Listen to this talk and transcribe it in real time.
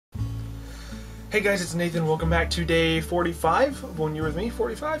Hey guys, it's Nathan. Welcome back to day 45 of When You're With Me.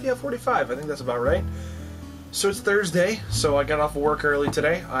 45? Yeah, 45. I think that's about right. So it's Thursday, so I got off of work early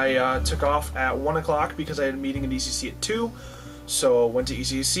today. I took off at 1 o'clock because I had a meeting in ECC at 2. So went to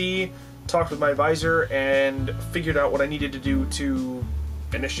ECC, talked with my advisor, and figured out what I needed to do to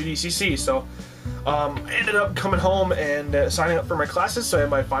finish at ECC. So I ended up coming home and signing up for my classes, so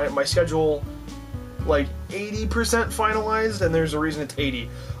I have my schedule like 80% finalized, and there's a reason it's 80.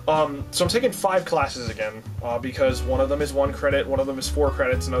 So I'm taking 5 classes again, because one of them is 1 credit, one of them is 4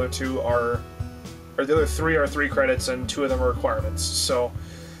 credits, and the other 3 are 3 credits, and 2 of them are requirements. So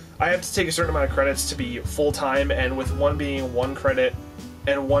I have to take a certain amount of credits to be full-time, and with one being 1 credit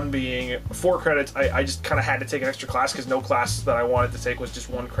and one being 4 credits, I just kind of had to take an extra class because no class that I wanted to take was just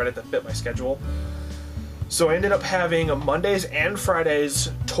 1 credit that fit my schedule. So I ended up having Mondays and Fridays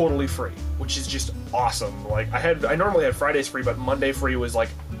totally free, which is just awesome. Like I normally had Fridays free, but Monday free was like,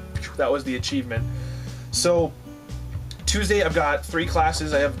 that was the achievement. So Tuesday I've got 3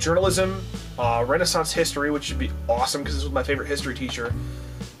 classes. I have journalism, Renaissance history, which should be awesome because this was my favorite history teacher,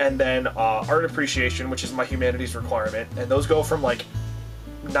 and then art appreciation, which is my humanities requirement, and those go from like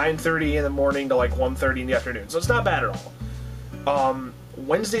 9:30 in the morning to like 1:30 in the afternoon. So it's not bad at all.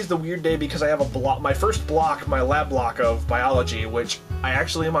 Wednesday's the weird day because I have a block, my first block, my lab block of biology, which I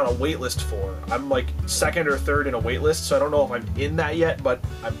actually am on a wait list for. I'm like 2nd or 3rd in a wait list, so I don't know if I'm in that yet, but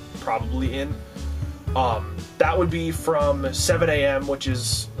I'm probably in. That would be from 7 a.m., which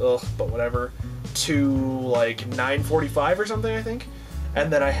is, but whatever, to like 9:45 or something, I think.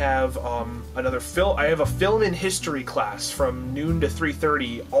 And then I have I have a film and history class from noon to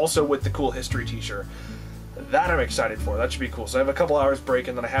 3:30, also with the cool history teacher. That I'm excited for. That should be cool. So I have a couple hours break,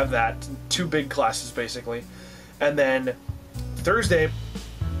 and then I have that. 2 big classes, basically. And then Thursday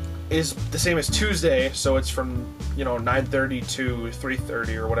is the same as Tuesday, so it's from, 9:30 to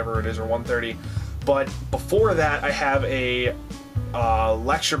 3:30 or whatever it is, or 1:30. But before that, I have a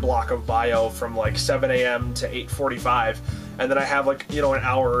lecture block of bio from like 7 a.m. to 8:45. And then I have like, an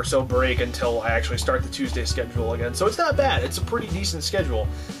hour or so break until I actually start the Tuesday schedule again. So it's not bad. It's a pretty decent schedule.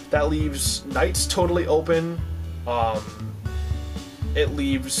 That leaves nights totally open. It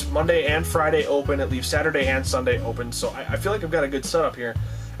leaves Monday and Friday open. It leaves Saturday and Sunday open. So I feel like I've got a good setup here.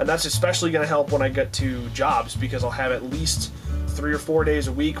 And that's especially going to help when I get to jobs, because I'll have at least 3 or 4 days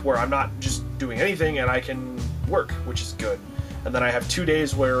a week where I'm not just doing anything and I can work, which is good. And then I have 2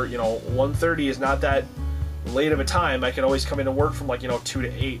 days where, 1:30 is not that late of a time. I can always come in and work from like 2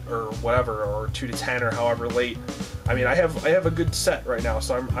 to 8 or whatever, or 2 to 10 or however late. I mean, I have a good set right now,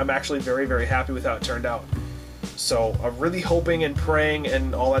 so I'm actually very, very happy with how it turned out. So I'm really hoping and praying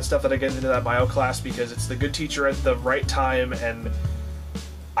and all that stuff that I get into that bio class, because it's the good teacher at the right time, and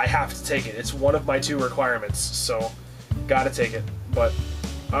I have to take it. It's one of my 2 requirements, so gotta take it. But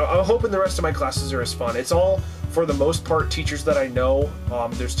I'm hoping the rest of my classes are as fun. It's all, for the most part, teachers that I know.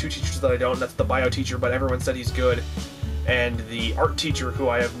 There's 2 teachers that I don't, and that's the bio teacher, but everyone said he's good, and the art teacher, who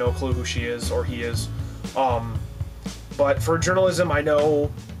I have no clue who she is or he is. But for journalism, I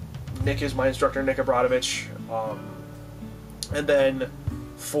know Nick is my instructor, Nick Abradovich. And then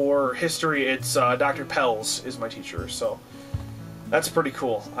for history, it's Dr. Pels is my teacher, so that's pretty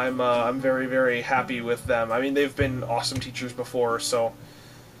cool. I'm very, very happy with them. I mean, they've been awesome teachers before, so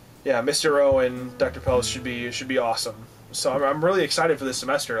yeah, Mr. O and Dr. Pels should be awesome. So I'm really excited for this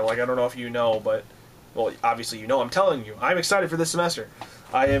semester. Like, I don't know if you know, but, well, obviously you know. I'm telling you, I'm excited for this semester.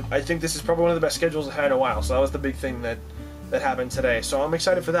 I think this is probably one of the best schedules I've had in a while. So that was the big thing that happened today. So I'm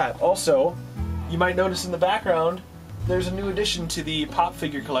excited for that. Also, you might notice in the background, there's a new addition to the pop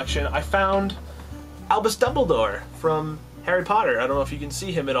figure collection. I found Albus Dumbledore from Harry Potter. I don't know if you can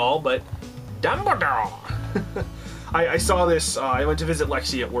see him at all, but Dumbledore. I saw this, I went to visit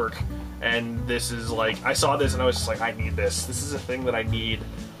Lexi at work, and this is like, I saw this and I was just like, I need this. This is a thing that I need.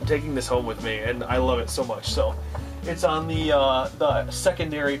 I'm taking this home with me, and I love it so much. So it's on the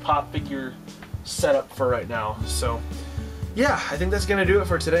secondary pop figure setup for right now. So yeah, I think that's going to do it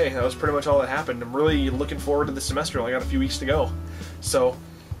for today. That was pretty much all that happened. I'm really looking forward to the semester. I only got a few weeks to go. So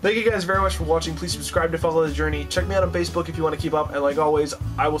thank you guys very much for watching. Please subscribe to follow the journey. Check me out on Facebook if you want to keep up. And like always,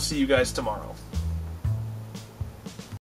 I will see you guys tomorrow.